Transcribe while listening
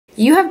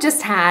You have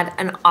just had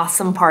an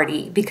awesome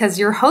party because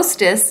your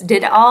hostess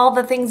did all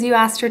the things you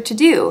asked her to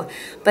do.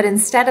 But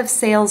instead of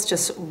sales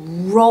just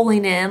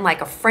rolling in like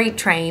a freight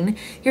train,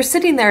 you're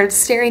sitting there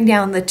staring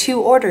down the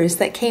 2 orders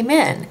that came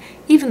in,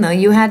 even though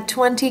you had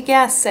 20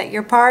 guests at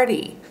your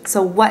party.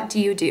 So what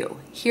do?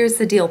 Here's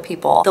the deal,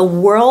 people. The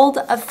world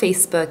of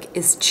Facebook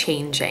is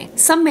changing.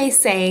 Some may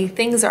say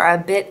things are a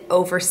bit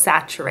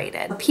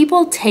oversaturated.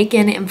 People take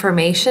in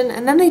information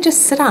and then they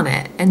just sit on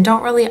it and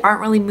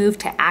aren't really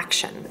moved to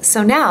action.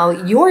 So now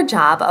your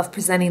job of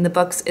presenting the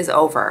books is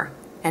over.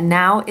 And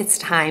now it's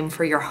time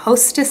for your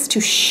hostess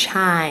to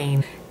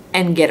shine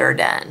and get her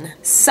done.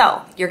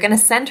 So you're gonna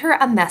send her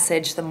a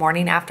message the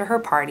morning after her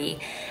party,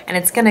 and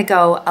it's gonna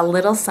go a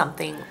little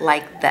something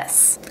like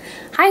this.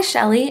 Hi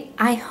Shelly,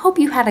 I hope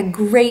you had a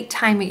great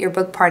time at your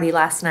book party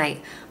last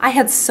night. I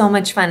had so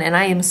much fun and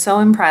I am so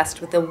impressed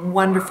with the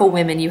wonderful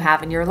women you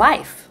have in your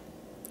life.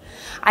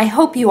 I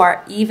hope you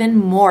are even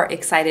more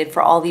excited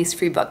for all these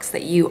free books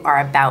that you are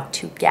about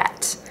to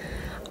get.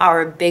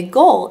 Our big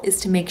goal is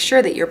to make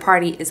sure that your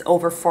party is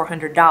over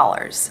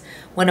 $400.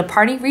 When a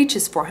party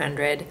reaches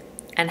 $400,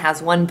 and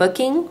has 1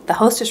 booking, the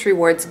hostess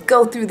rewards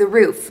go through the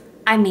roof.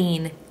 I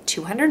mean,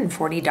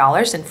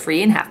 $240 in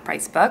free and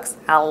half-price books.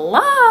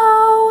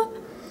 Hello!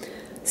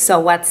 So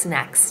what's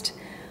next?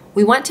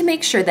 We want to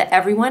make sure that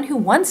everyone who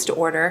wants to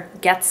order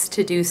gets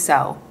to do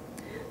so.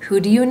 Who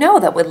do you know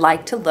that would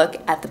like to look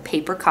at the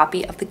paper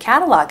copy of the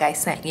catalog I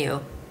sent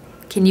you?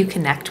 Can you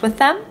connect with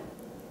them?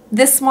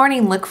 This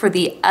morning, look for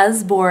the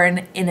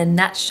Usborne in a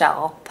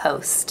Nutshell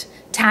post.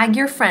 Tag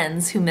your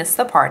friends who missed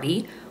the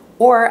party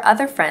or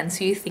other friends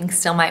who you think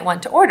still might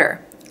want to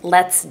order.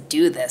 Let's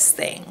do this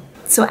thing.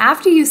 So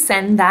after you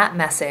send that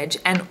message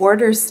and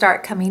orders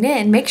start coming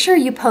in, make sure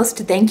you post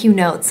thank you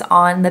notes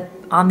on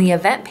the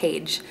event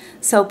page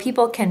so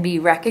people can be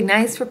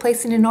recognized for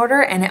placing an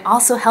order, and it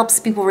also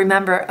helps people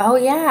remember, oh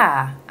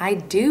yeah, I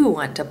do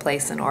want to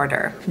place an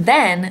order.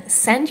 Then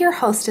send your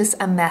hostess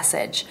a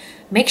message.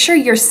 Make sure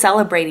you're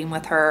celebrating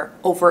with her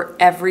over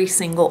every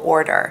single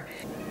order.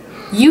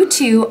 You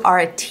two are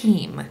a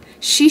team.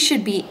 She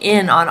should be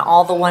in on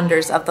all the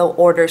wonders of the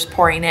orders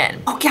pouring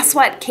in. Oh, guess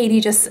what? Katie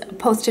just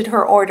posted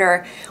her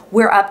order.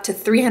 We're up to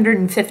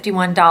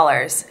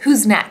 $351.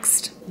 Who's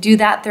next? Do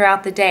that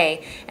throughout the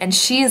day, and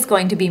she is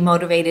going to be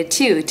motivated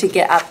too to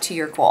get up to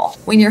your goal.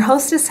 When your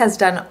hostess has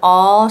done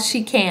all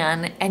she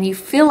can and you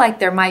feel like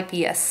there might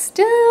be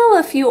still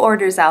a few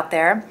orders out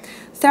there,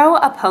 throw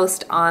a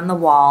post on the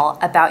wall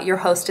about your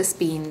hostess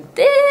being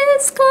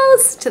this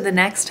close to the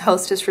next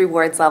hostess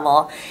rewards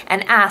level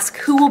and ask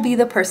who will be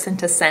the person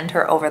to send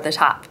her over the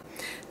top.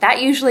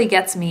 That usually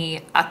gets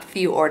me a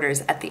few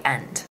orders at the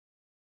end.